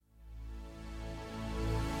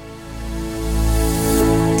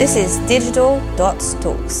This is DigitalDots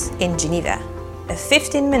Talks in Geneva, a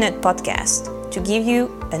 15-minute podcast to give you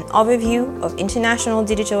an overview of international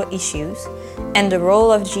digital issues and the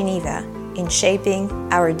role of Geneva in shaping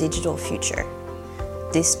our digital future.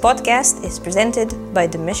 This podcast is presented by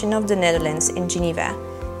the Mission of the Netherlands in Geneva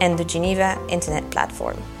and the Geneva Internet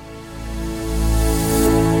Platform.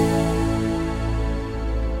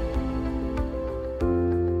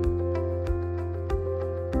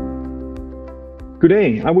 Good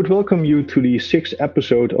day. I would welcome you to the 6th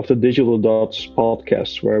episode of the DigitalDots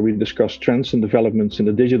podcast, where we discuss trends and developments in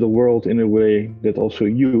the digital world in a way that also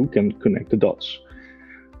you can connect the dots.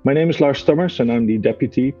 My name is Lars Stammers, and I'm the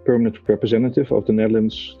Deputy Permanent Representative of the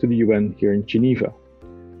Netherlands to the UN here in Geneva.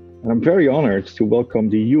 And I'm very honored to welcome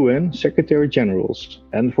the UN Secretary General's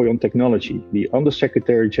Envoy on Technology, the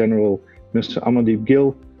Under-Secretary General, Mr. Amandeep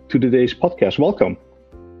Gill, to today's podcast. Welcome.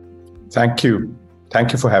 Thank you.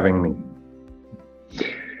 Thank you for having me.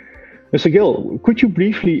 Mr. Gill, could you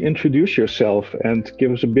briefly introduce yourself and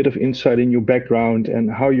give us a bit of insight in your background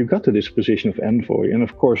and how you got to this position of envoy, and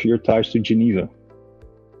of course your ties to Geneva?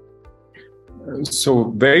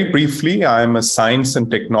 So very briefly, I'm a science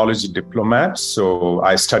and technology diplomat. So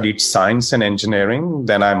I studied science and engineering.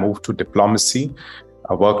 Then I moved to diplomacy.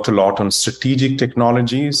 I worked a lot on strategic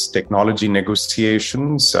technologies, technology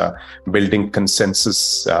negotiations, building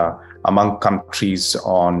consensus among countries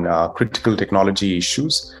on critical technology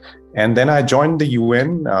issues. And then I joined the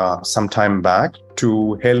UN some time back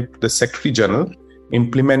to help the Secretary General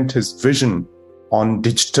implement his vision on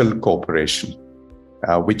digital cooperation,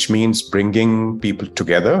 which means bringing people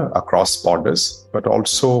together across borders, but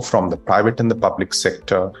also from the private and the public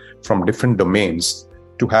sector, from different domains,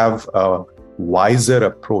 to have a wiser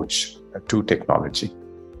approach to technology.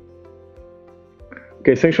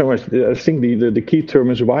 Okay, thanks very much. I think the key term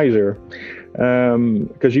is wiser,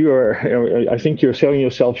 because I think you're selling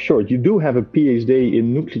yourself short. You do have a PhD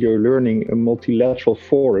in nuclear learning and multilateral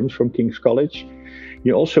forums from King's College.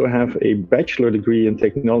 You also have a bachelor degree in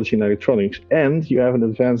technology and electronics, and you have an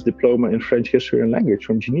advanced diploma in French history and language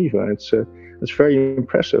from Geneva. It's very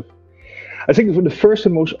impressive. I think the first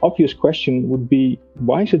and most obvious question would be,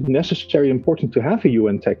 why is it necessary and important to have a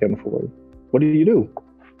UN tech envoy? What do you do?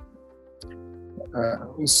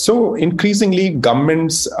 So increasingly,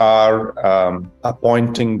 governments are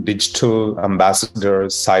appointing digital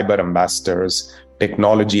ambassadors, cyber ambassadors,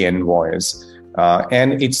 technology envoys.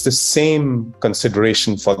 And it's the same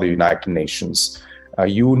consideration for the United Nations.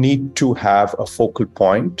 You need to have a focal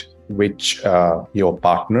point which your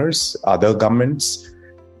partners, other governments,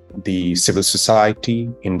 the civil society,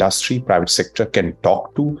 industry, private sector can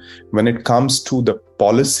talk to when it comes to the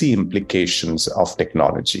policy implications of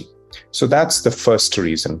technology. So that's the first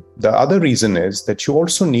reason. The other reason is that you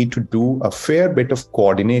also need to do a fair bit of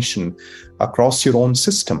coordination across your own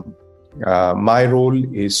system. My role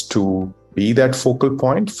is to be that focal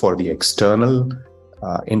point for the external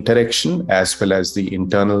interaction as well as the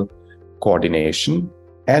internal coordination,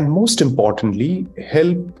 and most importantly,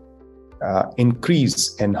 help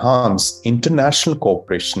enhance international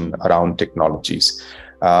cooperation around technologies.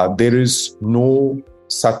 There is no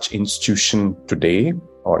such institution today,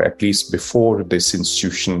 or at least before this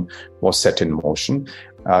institution was set in motion,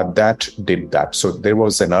 that did that. So there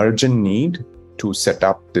was an urgent need to set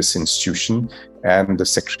up this institution, and the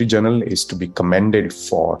Secretary General is to be commended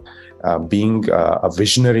for being a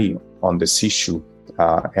visionary on this issue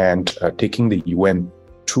and taking the UN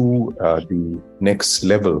to the next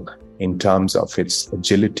level in terms of its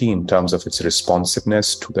agility, in terms of its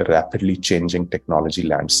responsiveness to the rapidly changing technology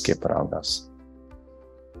landscape around us.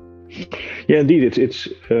 Yeah, indeed.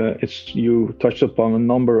 It's you touched upon a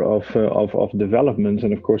number of developments,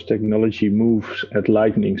 and of course, technology moves at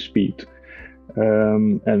lightning speed.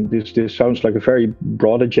 And this sounds like a very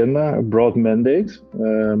broad agenda, a broad mandate,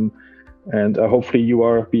 and hopefully you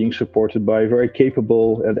are being supported by a very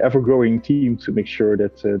capable and ever-growing team to make sure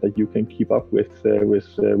that you can keep up with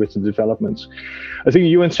the developments. I think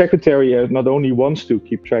the UN Secretary not only wants to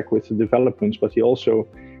keep track with the developments, but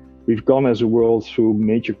we've gone as a world through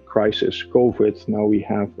major crisis, COVID. Now we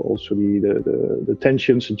have also the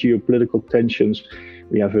tensions, the geopolitical tensions.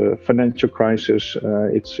 We have a financial crisis.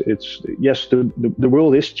 The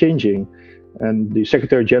world is changing, and the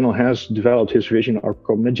Secretary General has developed his vision, our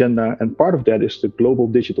common agenda, and part of that is the Global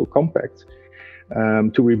Digital Compact,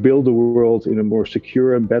 to rebuild the world in a more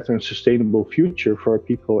secure and better and sustainable future for our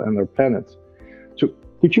people and our planet. So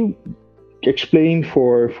could you explain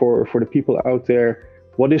for the people out there,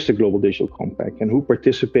 what is the Global Digital Compact and who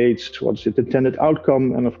participates? What's its intended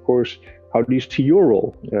outcome? And of course, how do you see your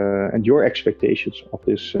role and your expectations of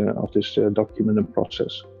this document and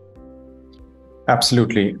process?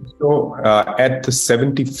 Absolutely. So at the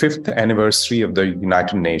 75th anniversary of the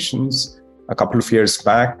United Nations, a couple of years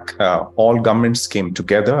back, all governments came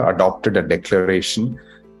together, adopted a declaration.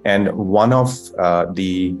 And one of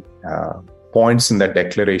the points in that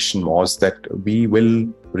declaration was that we will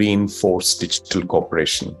reinforce digital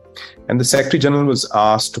cooperation. And the Secretary General was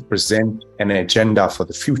asked to present an agenda for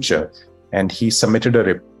the future. And he submitted a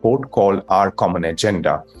report called Our Common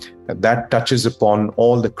Agenda that touches upon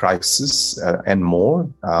all the crises and more.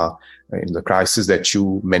 In the crisis that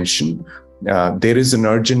you mentioned, there is an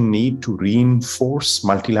urgent need to reinforce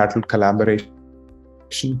multilateral collaboration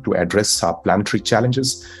to address our planetary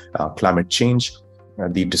challenges, climate change,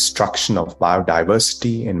 the destruction of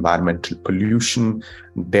biodiversity, environmental pollution,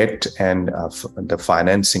 debt and the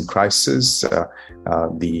financing crisis,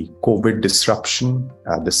 the COVID disruption,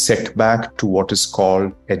 the setback to what is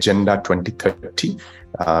called Agenda 2030,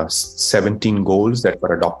 17 goals that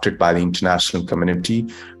were adopted by the international community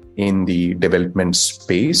in the development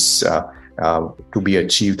space to be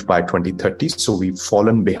achieved by 2030. So we've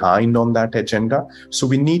fallen behind on that agenda. So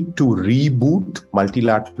we need to reboot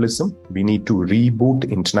multilateralism. We need to reboot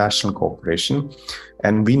international cooperation.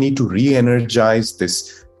 And we need to re-energize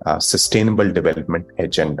this sustainable development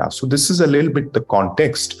agenda. So this is a little bit the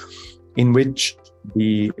context in which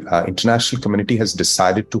the international community has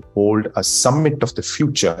decided to hold a summit of the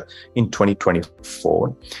future in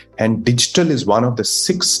 2024. And digital is one of the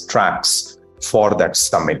 6 tracks for that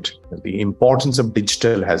summit. The importance of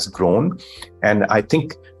digital has grown. And I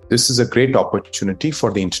think this is a great opportunity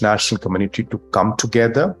for the international community to come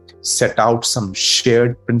together, set out some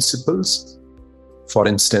shared principles. For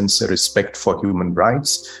instance, respect for human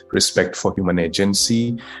rights, respect for human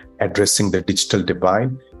agency, addressing the digital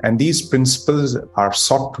divide. And these principles are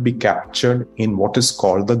sought to be captured in what is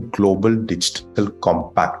called the Global Digital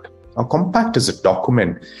Compact. A compact is a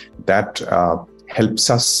document that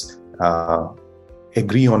helps us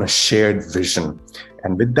agree on a shared vision.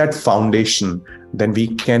 And with that foundation, then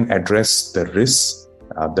we can address the risks,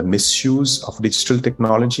 the misuse of digital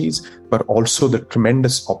technologies, but also the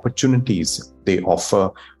tremendous opportunities they offer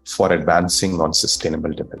for advancing on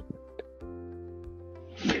sustainable development.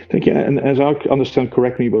 Thank you. And as I understand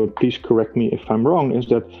correctly, but please correct me if I'm wrong, is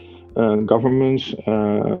that governments,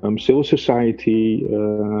 civil society,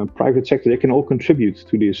 private sector, they can all contribute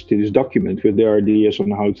to this document with their ideas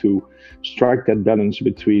on how to strike that balance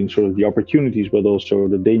between sort of the opportunities, but also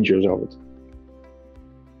the dangers of it.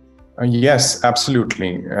 Yes,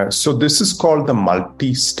 absolutely. So this is called the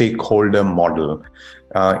multi-stakeholder model.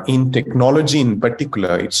 In technology in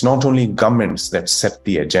particular, it's not only governments that set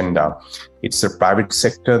the agenda. It's the private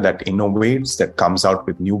sector that innovates, that comes out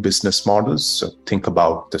with new business models. So think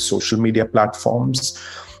about the social media platforms.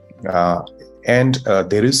 And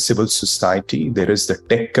there is civil society, there is the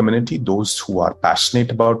tech community, those who are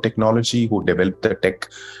passionate about technology, who develop the tech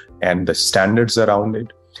and the standards around it.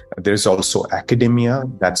 There's also academia,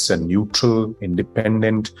 that's a neutral,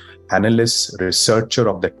 independent analyst, researcher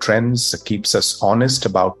of the trends, keeps us honest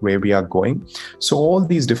about where we are going. So all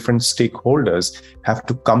these different stakeholders have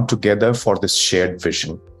to come together for this shared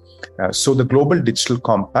vision. So the Global Digital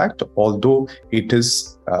Compact, although it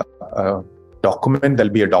is a document that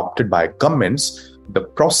will be adopted by governments, the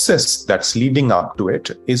process that's leading up to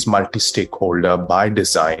it is multi-stakeholder by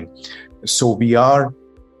design. So we are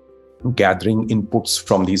gathering inputs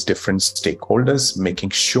from these different stakeholders, making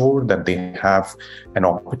sure that they have an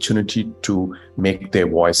opportunity to make their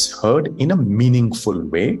voice heard in a meaningful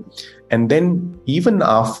way. And then even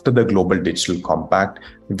after the Global Digital Compact,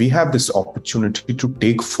 we have this opportunity to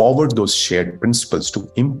take forward those shared principles,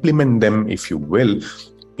 to implement them, if you will,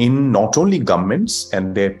 in not only governments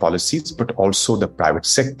and their policies, but also the private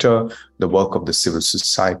sector, the work of the civil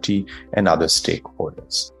society and other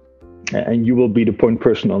stakeholders. And you will be the point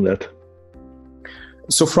person on that.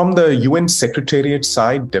 So from the UN Secretariat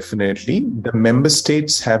side, definitely, the member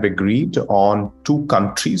states have agreed on 2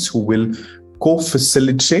 countries who will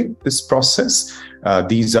co-facilitate this process.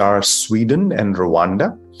 These are Sweden and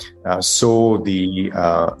Rwanda. So the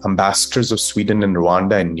ambassadors of Sweden and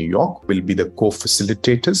Rwanda in New York will be the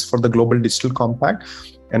co-facilitators for the Global Digital Compact.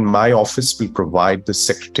 And my office will provide the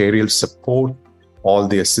secretarial support, all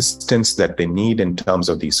the assistance that they need in terms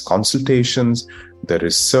of these consultations, the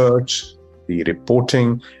research, the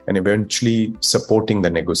reporting, and eventually supporting the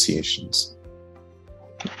negotiations.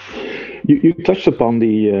 You touched upon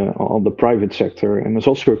the private sector, and there's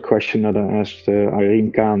also a question that I asked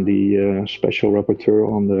Irene Khan, the special rapporteur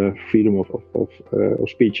on the freedom of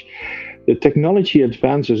speech. The technology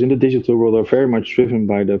advances in the digital world are very much driven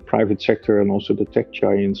by the private sector and also the tech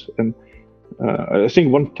giants. And I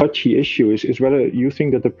think one touchy issue is whether you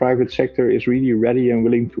think that the private sector is really ready and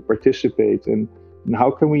willing to participate, and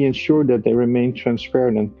how can we ensure that they remain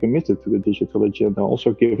transparent and committed to the digital agenda,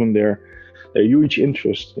 also given their huge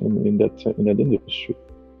interest in that industry.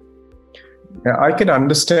 Yeah, I can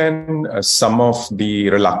understand some of the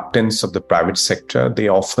reluctance of the private sector. They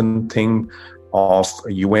often think of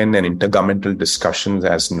UN and intergovernmental discussions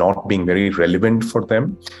as not being very relevant for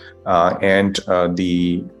them, and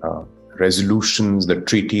the resolutions, the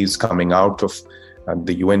treaties coming out of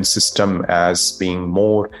the UN system as being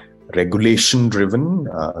more regulation driven,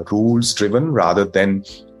 rules driven, rather than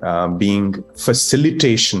being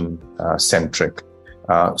facilitation centric.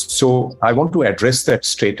 So I want to address that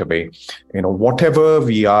straight away. Whatever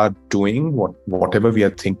we are doing, whatever we are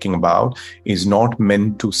thinking about is not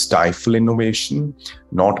meant to stifle innovation,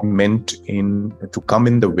 not meant to come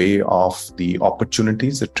in the way of the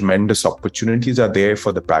opportunities. The tremendous opportunities are there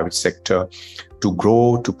for the private sector to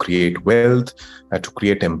grow, to create wealth, to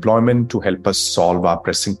create employment, to help us solve our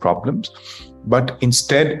pressing problems. But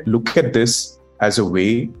instead, look at this as a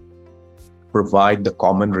way provide the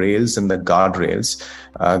common rails and the guardrails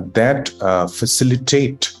that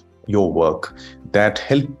facilitate your work, that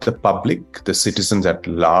help the public, the citizens at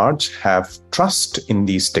large, have trust in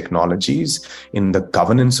these technologies, in the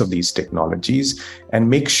governance of these technologies, and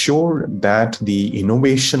make sure that the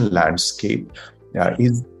innovation landscape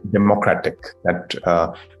is democratic,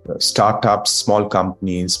 that startups, small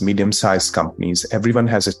companies, medium-sized companies, everyone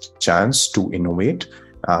has a chance to innovate,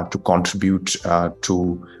 to contribute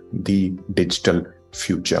to the digital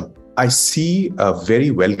future. I see a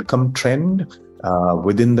very welcome trend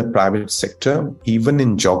within the private sector, even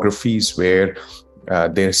in geographies where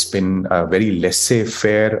there's been a very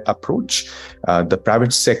laissez-faire approach. The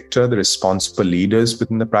private sector, the responsible leaders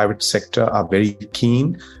within the private sector are very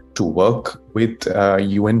keen to work with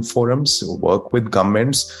UN forums, work with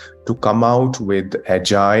governments to come out with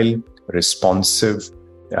agile, responsive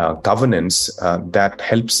governance that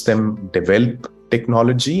helps them develop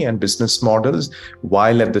technology and business models,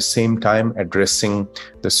 while at the same time addressing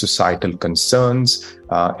the societal concerns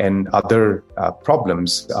and other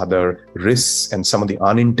problems, other risks, and some of the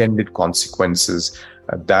unintended consequences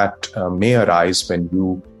that may arise when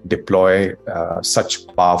you deploy such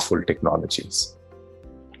powerful technologies.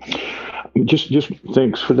 Just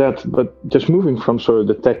thanks for that. But just moving from sort of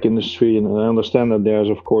the tech industry, and I understand that there's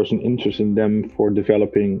of course an interest in them for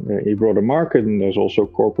developing a broader market, and there's also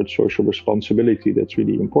corporate social responsibility that's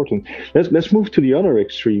really important. Let's move to the other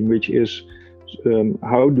extreme, which is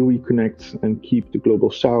how do we connect and keep the global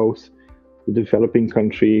south, the developing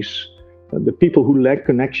countries, the people who lack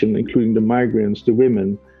connection, including the migrants, the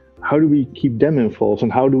women. How do we keep them involved,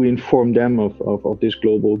 and how do we inform them of this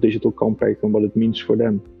global digital compact and what it means for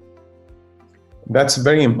them? That's a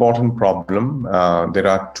very important problem. There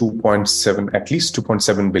are at least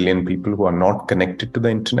 2.7 billion people who are not connected to the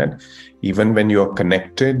internet. Even when you are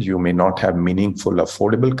connected, you may not have meaningful,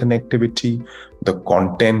 affordable connectivity. The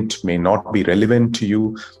content may not be relevant to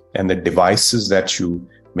you, and the devices that you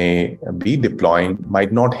may be deploying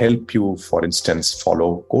might not help you, for instance,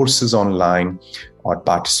 follow courses online or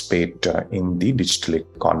participate in the digital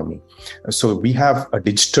economy. So we have a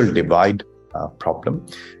digital divide problem.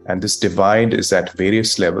 And this divide is at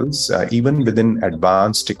various levels. Even within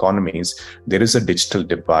advanced economies, there is a digital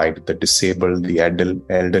divide. The disabled, the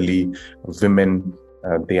elderly, women,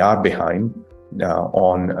 they are behind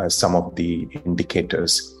on some of the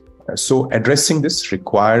indicators. So addressing this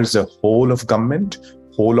requires a whole of government,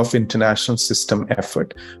 whole of international system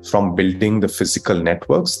effort, from building the physical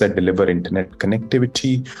networks that deliver internet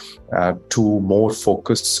connectivity to more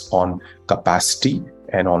focus on capacity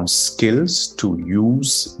and on skills to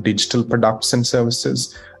use digital products and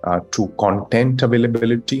services, to content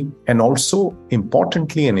availability, and also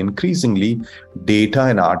importantly and increasingly, data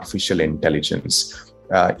and artificial intelligence.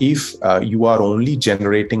 If you are only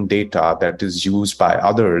generating data that is used by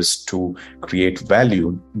others to create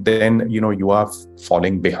value, then you are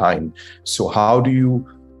falling behind. So how do you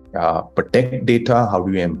protect data? How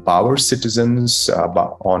do you empower citizens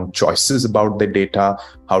on choices about the data?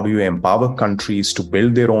 How do you empower countries to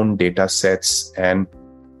build their own data sets and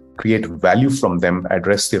create value from them,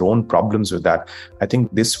 address their own problems with that? I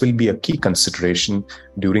think this will be a key consideration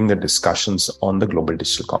during the discussions on the Global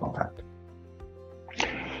Digital Compact.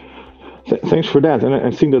 Thanks for that. And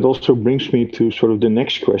I think that also brings me to sort of the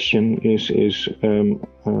next question is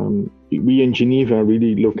we in Geneva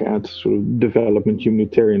really look at sort of development,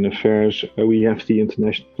 humanitarian affairs. We have the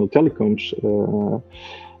International Telecoms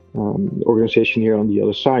organization here on the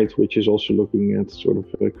other side, which is also looking at sort of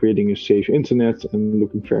creating a safe internet and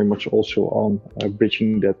looking very much also on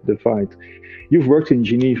bridging that divide. You've worked in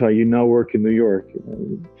Geneva. You now work in New York.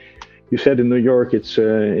 You said in New York it's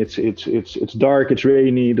dark, it's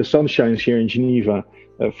rainy, the sun shines here in Geneva.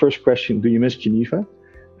 First question: do you miss Geneva?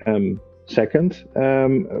 Second,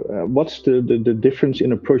 what's the difference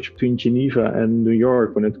in approach between Geneva and New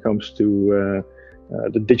York when it comes to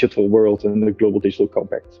the digital world and the Global Digital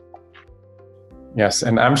Compact? Yes,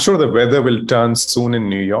 and I'm sure the weather will turn soon in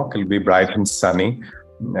New York. It'll be bright and sunny.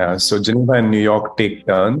 So Geneva and New York take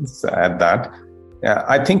turns at that.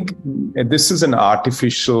 I think this is an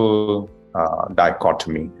artificial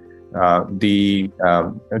dichotomy.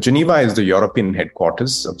 Geneva is the European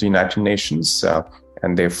headquarters of the United Nations,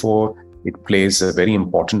 and therefore it plays a very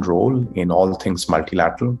important role in all things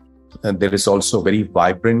multilateral. There is also a very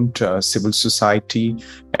vibrant civil society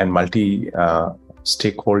and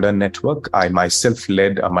multi-stakeholder network. I myself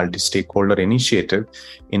led a multi-stakeholder initiative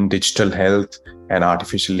in digital health and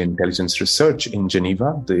artificial intelligence research in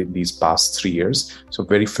Geneva these past 3 years. So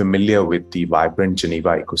very familiar with the vibrant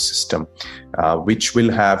Geneva ecosystem, which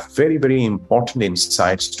will have very, very important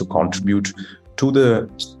insights to contribute to the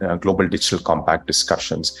Global Digital Compact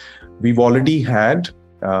discussions. We've already had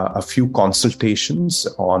a few consultations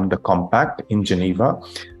on the compact in Geneva.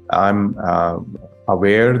 I'm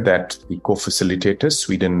aware that the co-facilitators,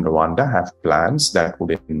 Sweden and Rwanda, have plans that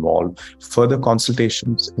would involve further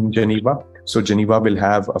consultations in Geneva. So Geneva will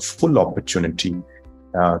have a full opportunity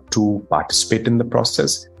to participate in the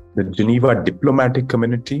process. The Geneva diplomatic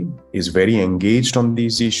community is very engaged on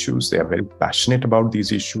these issues. They are very passionate about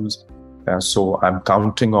these issues. So I'm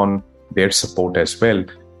counting on their support as well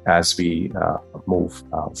as we move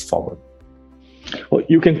forward. Well,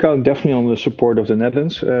 you can count definitely on the support of the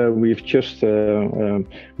Netherlands. We've just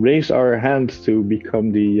raised our hand to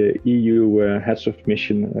become the EU Heads of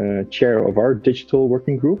Mission chair of our digital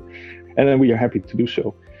working group, and then we are happy to do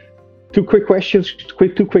so. Two quick questions,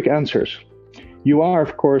 two quick answers. You are,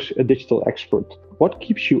 of course, a digital expert. What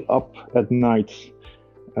keeps you up at night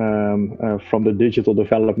from the digital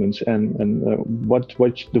developments, and what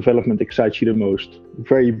development excites you the most?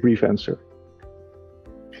 Very brief answer.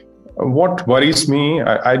 What worries me,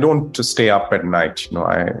 I don't stay up at night.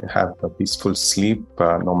 I have a peaceful sleep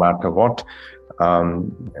no matter what.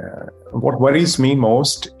 What worries me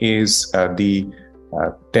most is the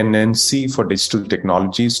tendency for digital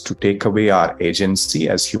technologies to take away our agency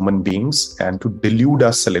as human beings and to delude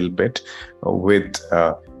us a little bit with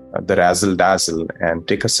the razzle-dazzle and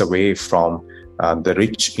take us away from the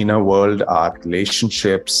rich inner world, our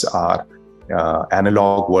relationships, our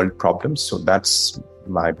analog world problems. So that's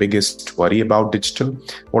my biggest worry about digital.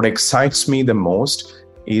 What excites me the most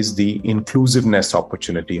is the inclusiveness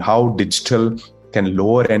opportunity, how digital can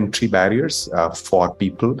lower entry barriers for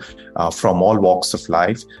people from all walks of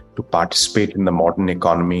life to participate in the modern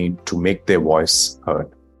economy, to make their voice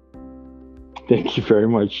heard. Thank you very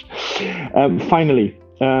much. Finally,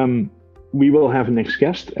 we will have a next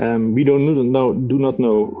guest. We do not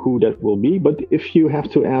know who that will be, but if you have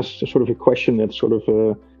to ask sort of a question that's sort of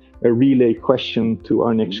a relay question to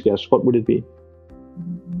our next guest, what would it be?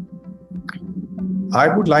 I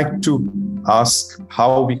would like to ask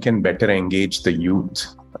how we can better engage the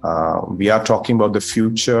youth. We are talking about the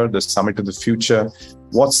future, the summit of the future.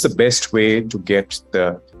 What's the best way to get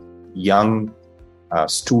the young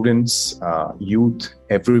students, youth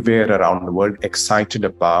everywhere around the world excited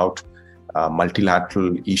about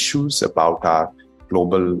multilateral issues, about our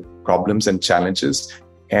global problems and challenges,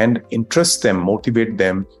 and interest them, motivate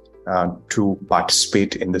them to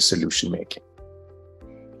participate in the solution making?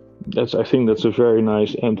 I think that's a very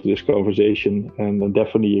nice end to this conversation, and I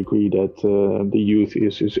definitely agree that the youth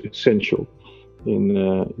is essential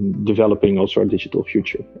in developing also our digital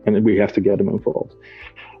future, and we have to get them involved.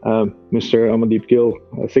 Mr. Amandeep Gill,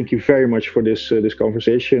 thank you very much for this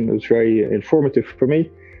conversation. It was very informative for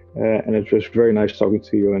me, and it was very nice talking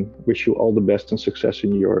to you, and wish you all the best and success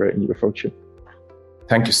in your function.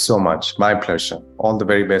 Thank you so much. My pleasure. All the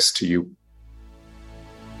very best to you.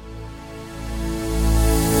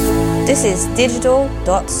 This is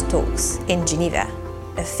DigitalDots Talks in Geneva,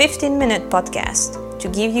 a 15-minute podcast to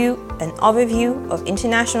give you an overview of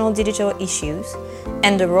international digital issues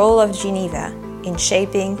and the role of Geneva in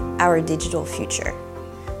shaping our digital future.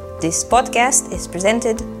 This podcast is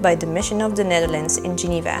presented by the Mission of the Netherlands in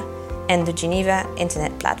Geneva and the Geneva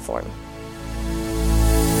Internet Platform.